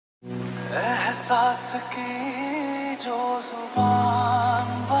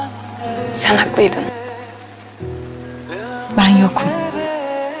Sen haklıydın. Ben yokum.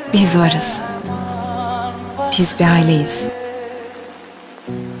 Biz varız. Biz bir aileyiz.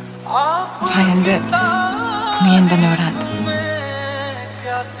 Sayende bunu yeniden öğrendim.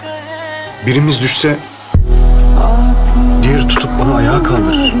 Birimiz düşse diğeri tutup onu ayağa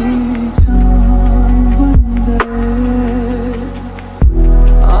kaldırır.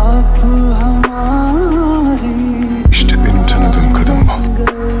 İşte benim tanıdığım kadın bu.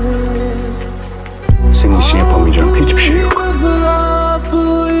 Senin için yapamayacağım hiçbir şey yok.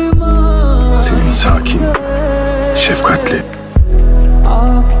 Senin sakin, şefkatli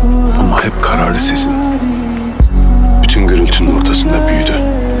ama hep kararlı sesin bütün gürültünün ortasında büyüdü.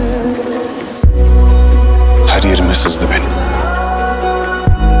 Her yerime sızdı benim.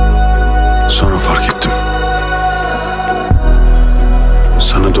 Sonra fark ettim.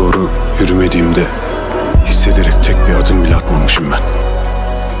 Sana doğru yürümediğimde hissederek tek bir adım bile atmamışım ben.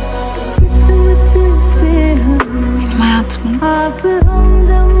 Benim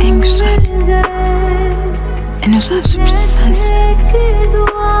hayatımın en güzel, en özel sürprizi sensin.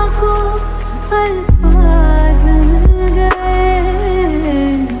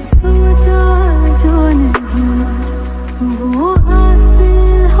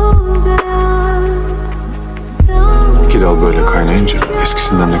 İki dal böyle kaynayınca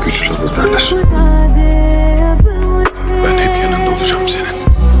eskisinden de güçlü olur derler. Ben hep yanında olacağım senin.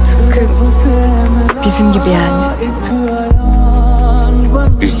 Tıpkı bizim gibi yani.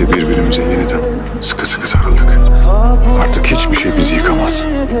 Biz de birbirimize yeniden sıkı sıkı sarıldık. Artık hiçbir şey bizi yıkamaz.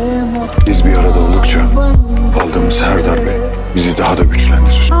 Biz bir arada oldukça aldığımız her darbe bizi daha da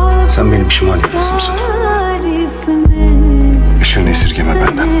güçlendirir. Sen benim şimal yıldızımsın. Işığını esirgeme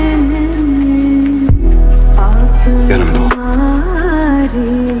benden. Yanımda ol.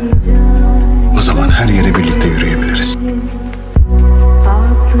 O zaman her yere birlikte yürüyebiliriz.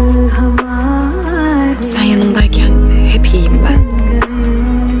 Sen yanımdayken hep iyiyim ben.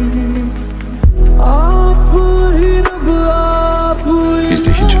 Biz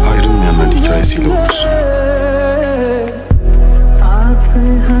de hiç ayrılmayanların hikayesiyle oluruz.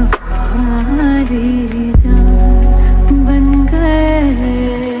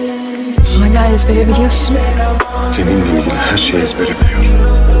 Hala ezbere biliyorsun. Seninle ilgili her şeyi ezbere biliyorum.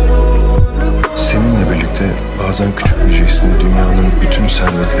 Seninle birlikte bazen küçük bir jestin dünyanın bütün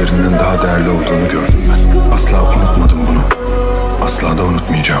servetlerinden daha değerli olduğunu gördüm ben. Asla unutmadım bunu. Asla da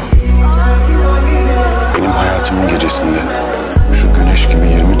unutmayacağım. Benim hayatımın gecesinde şu güneş